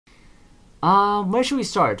Where should we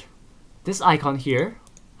start? This icon here,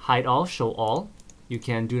 hide all, show all. You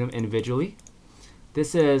can do them individually.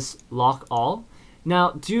 This is lock all.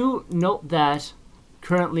 Now, do note that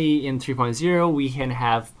currently in 3.0, we can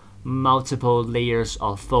have multiple layers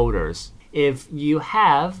of folders. If you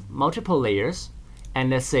have multiple layers, and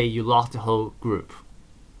let's say you lock the whole group,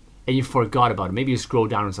 and you forgot about it, maybe you scroll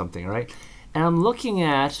down or something, right? And I'm looking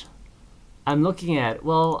at,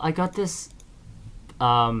 well, I got this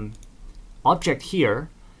object here,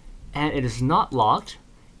 and it is not locked,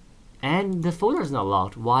 and the folder is not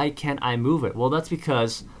locked. Why can't I move it? Well, that's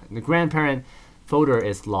because the grandparent folder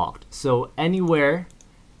is locked. So anywhere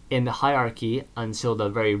in the hierarchy until the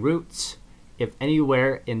very root, if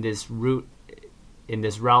anywhere in this route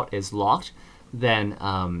is locked, then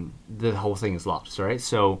the whole thing is locked, right?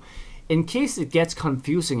 So in case it gets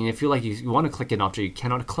confusing and you feel like you want to click an object, you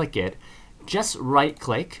cannot click it, just right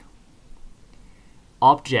click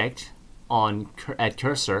object at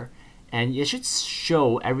cursor, and it should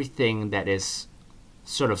show everything that is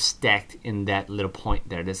sort of stacked in that little point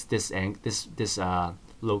there. This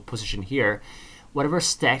little position here, whatever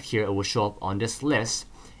stacked here, it will show up on this list.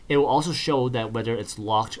 It will also show that whether it's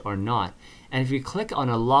locked or not. And if you click on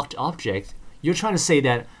a locked object, you're trying to say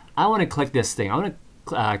that I want to click this thing. I want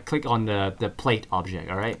to click on the plate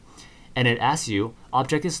object, all right? And it asks you,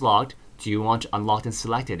 object is locked. Do you want to unlock and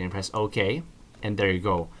select it? And press OK, and there you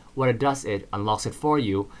go. What it does, it unlocks it for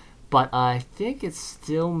you. But I think it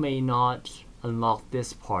still may not unlock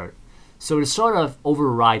this part. So to sort of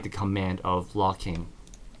override the command of locking.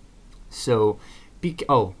 So,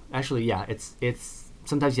 actually, yeah, it's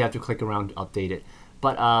sometimes you have to click around to update it.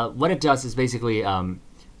 But what it does is basically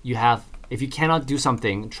if you cannot do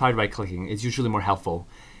something, try right clicking. It's usually more helpful.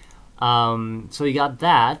 So you got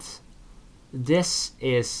that. This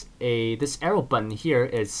arrow button here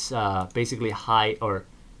is basically hide or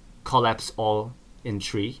collapse all in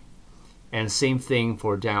tree. And same thing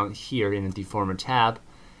for down here in the Deformer tab.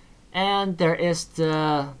 And there is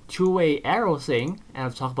the two-way arrow thing, and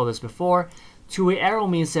I've talked about this before. Two-way arrow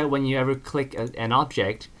means that when you ever click an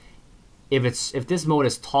object, if this mode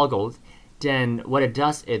is toggled, then what it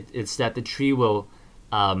does is that the tree will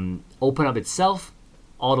open up itself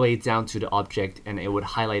all the way down to the object, and it would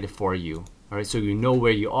highlight it for you. All right, so you know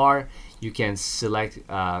where you are. You can select.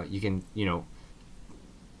 You can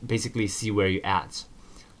basically see where you're at.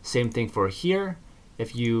 Same thing for here.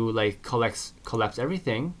 If you like collapse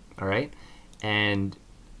everything, all right, and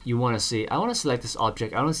you want to see, I want to select this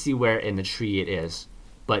object. I want to see where in the tree it is,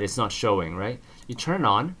 but it's not showing, right? You turn it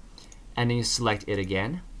on, and then you select it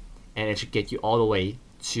again, and it should get you all the way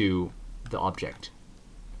to the object,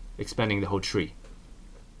 expanding the whole tree.